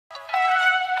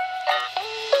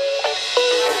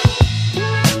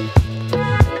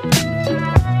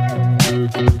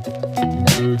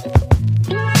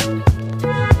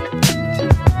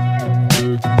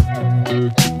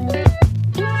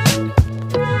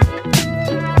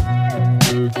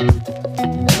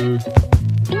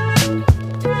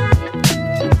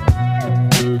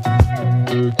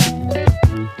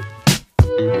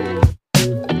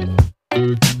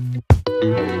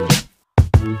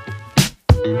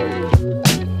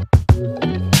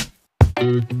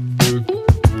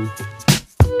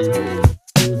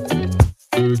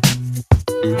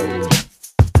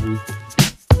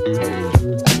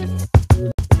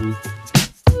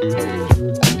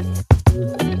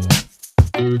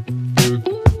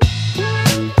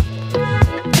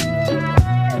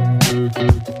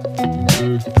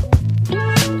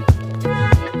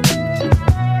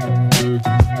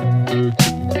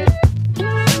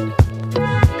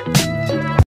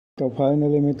तो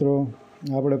फाइनली मित्रों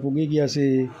આપણે પૂગી ગયા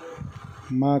છીએ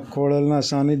માં ખોડલના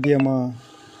સાનિધ્યમાં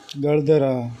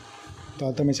ગળધરા। તો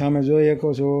તમે સામે જોઈ શકો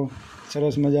છો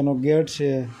સરસ મજાનો ગેટ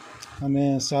છે અને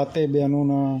સાતે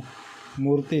બહેનોના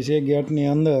મૂર્તિ છે ગેટની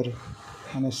અંદર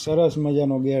અને સરસ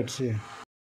મજાનો ગેટ છે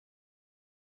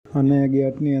અને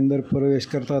ગેટની અંદર પ્રવેશ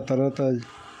કરતા તરત જ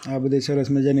આ બધી સરસ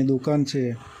મજાની દુકાન છે।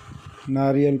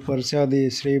 નારિયેલ પ્રસાદી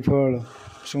શ્રીફળ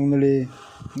સુંદડી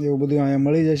એવું બધું અહીંયા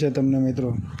મળી જશે તમને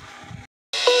મિત્રો।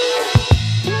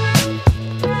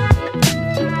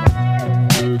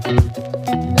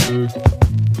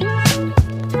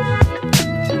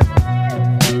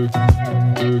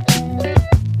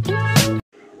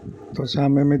 तो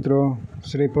सामे मित्रों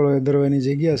श्रीफळ धरवानी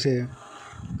जग्या है।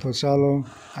 तो चालो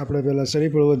આપણે પહેલાં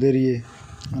શ્રીફળ વધેરીએ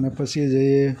અને પછી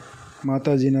જઈએ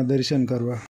માતાજીના દર્શન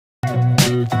કરવા।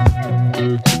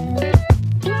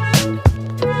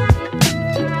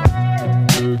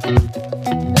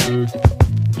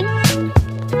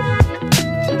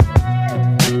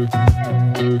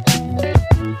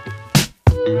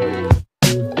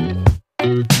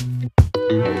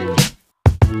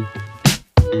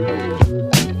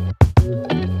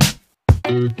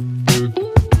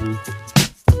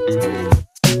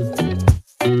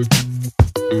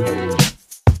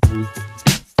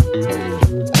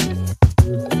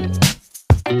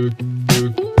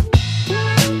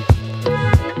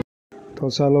 तो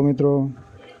चालो मित्रों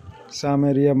सामे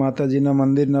रिया माताजीना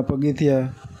मंदिरना पगीथिया।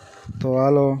 तो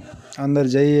हालो अंदर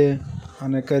जाइए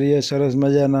अने करिए सरस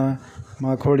मजाना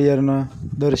मां खोडियारना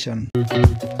दर्शन।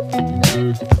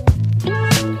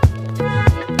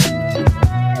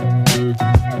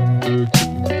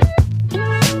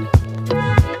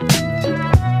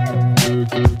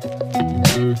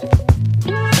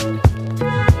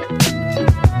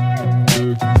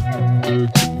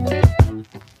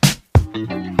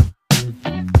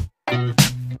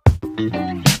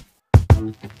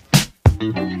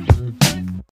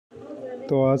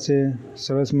 तो आ छे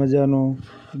सरस मजानु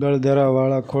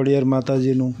गळधरावाळा खोडियार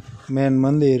माताजीनु मेन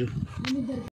मंदिर।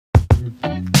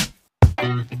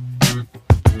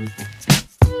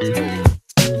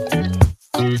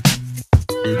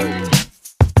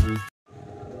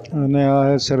 अने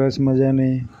आ सरस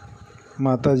मजानी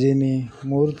माताजीनी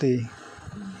मूर्ति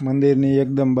मंदिरनी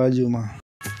एकदम बाजुमां।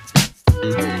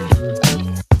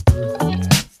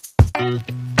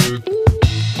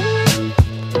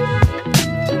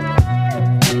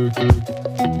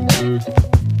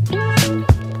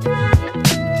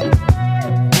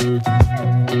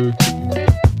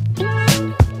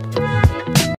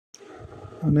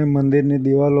 અને મંદિરની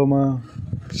દિવાલોમાં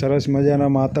સરસ મજાના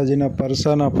માતાજીના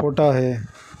પરસાના ફોટા છે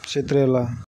ચિતરેલા।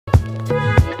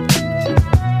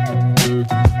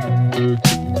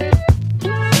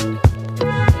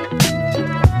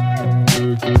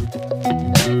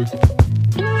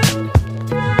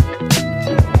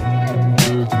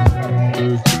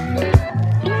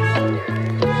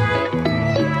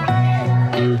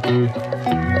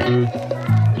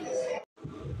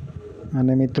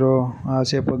 અને મિત્રો આ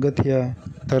છે પગથિયા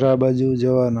ધરા બાજુ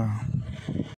જવાના।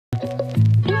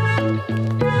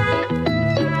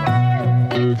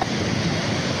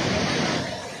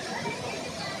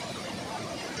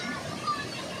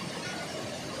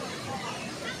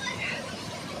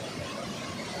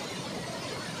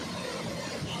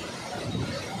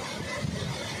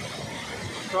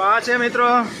 તો આ છે મિત્રો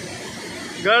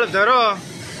ગળધરો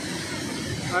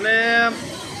અને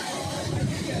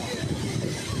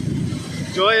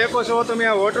જોઈ શકો છો તમે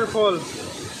આ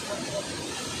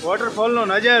વોટરફોલનો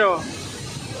નજારો।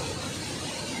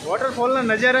 વોટરફોલના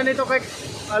નજારાની તો કંઈક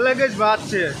અલગ જ વાત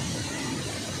છે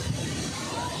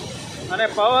અને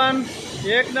પવન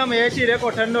એકદમ એસી રેકો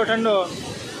ઠંડો ઠંડો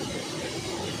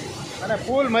અને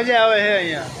ફૂલ મજા આવે છે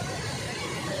અહીંયા।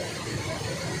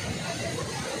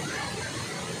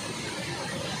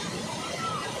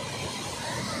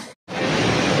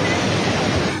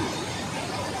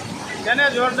 છે ને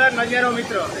જોરદાર નજારો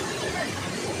મિત્રો.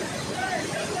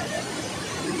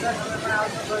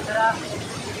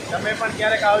 તમે પણ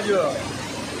ક્યારેક આવજો.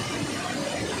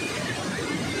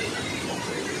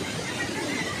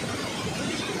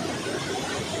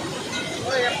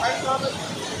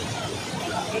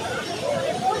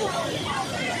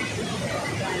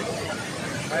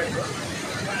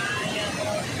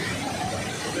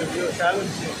 ચાલુ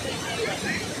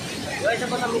જોઈ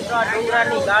શકો છો મિત્રો આ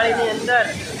ડુંગરાની ગાળીની અંદર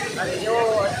અને એવો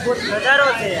અદ્ભુત નજારો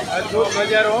છે. અદ્ભુત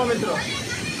નજારો હો મિત્રો.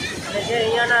 અને જે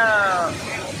અહીંયાના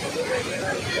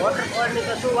વોટરફોલની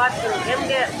તો શું વાત કરું, કેમ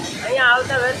કે અહીંયા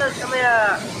આવતા વહેતો જ તમે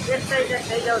એક્સાઇટેડ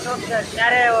થઈ જાઓ છો કે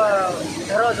ક્યારે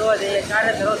ધરો જોવા જઈએ,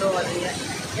 ક્યારે ધરો જોવા જઈએ,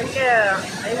 કેમ કે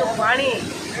અહીંનું પાણી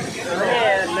અને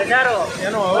નજારો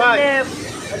એનો અવાજ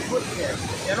અદ્ભુત છે.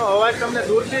 એનો અવાજ તમને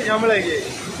દૂરથી જ સંભળાઈ જાય.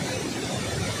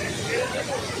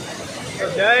 તો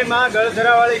જય માં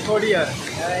ગળધરાવાળી ખોડિયાર.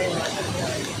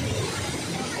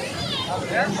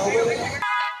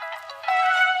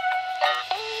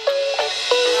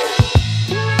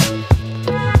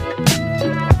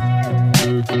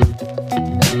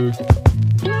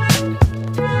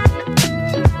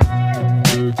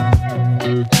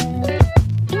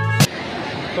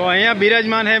 તો અહીંયા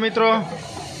બિરાજમાન હે મિત્રો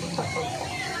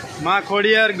માં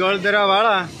ખોડિયાર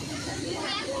ગળધરાવાળા.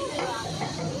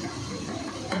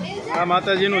 આ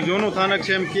માતાજીનું જૂનું સ્થાનક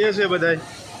છે એમ કહે છે બધાય.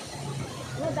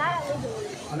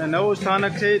 અને નવું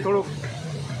સ્થાનક છે એ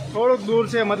થોડુંક દૂર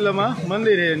છે, મતલબમાં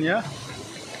મંદિર છે અહીંયા.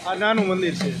 આ નાનું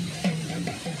મંદિર છે.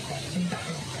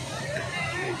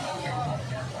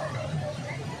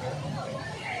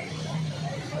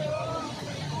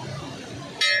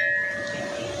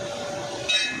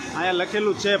 અહીંયા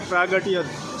લખેલું છે પ્રાગટ્ય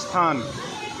સ્થાન.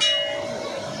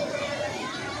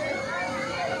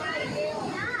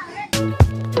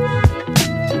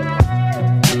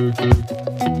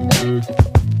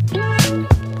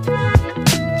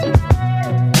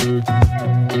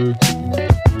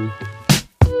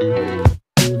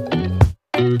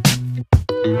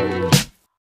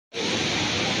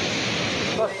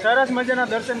 સરસ મજાના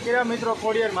દર્શન કર્યા મિત્રો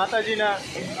ખોડિયાર માતાજીના.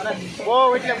 અને બહુ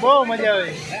એટલે બહુ મજા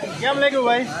આવી. કેમ લાગ્યું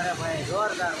ભાઈ? અરે ભાઈ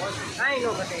જોરદાર, કાંઈ ન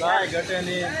ઘટે. કાંઈ ઘટે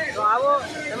નહીં. તો આવો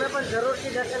તમે પણ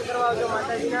જરૂરથી દર્શન કરવા આવજો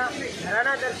માતાજીના.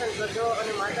 ઘરાના દર્શન કરજો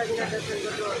અને માતાજીના દર્શન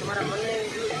કરજો. તમારા મનને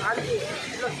એટલી શાંતિ,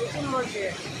 એટલો સુકૂન મળશે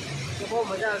કે બહુ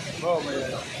મજા આવશે. બહુ મજા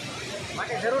આવી.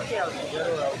 માટે જરૂરથી આવજો.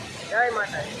 જરૂર આવો. જય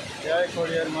માતાજી. જય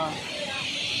ખોડિયારમાં.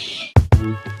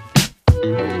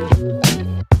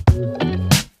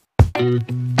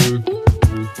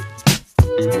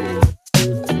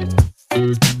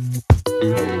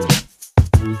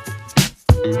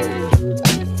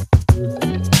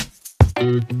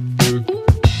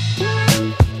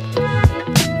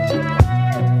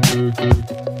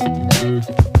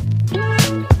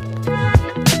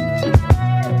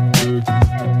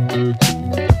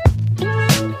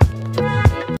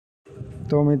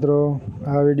 તો મિત્રો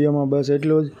આ વિડીયોમાં બસ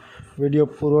એટલું જ. વિડીયો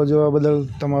પૂરો જોવા બદલ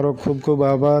તમારો ખૂબ ખૂબ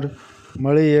આભાર.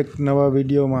 મળી એક નવા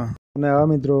વિડીયોમાં. અને આ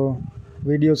મિત્રો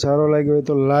વિડીયો સારો લાગ્યો હોય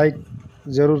તો લાઈક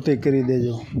જરૂરથી કરી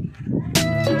દેજો.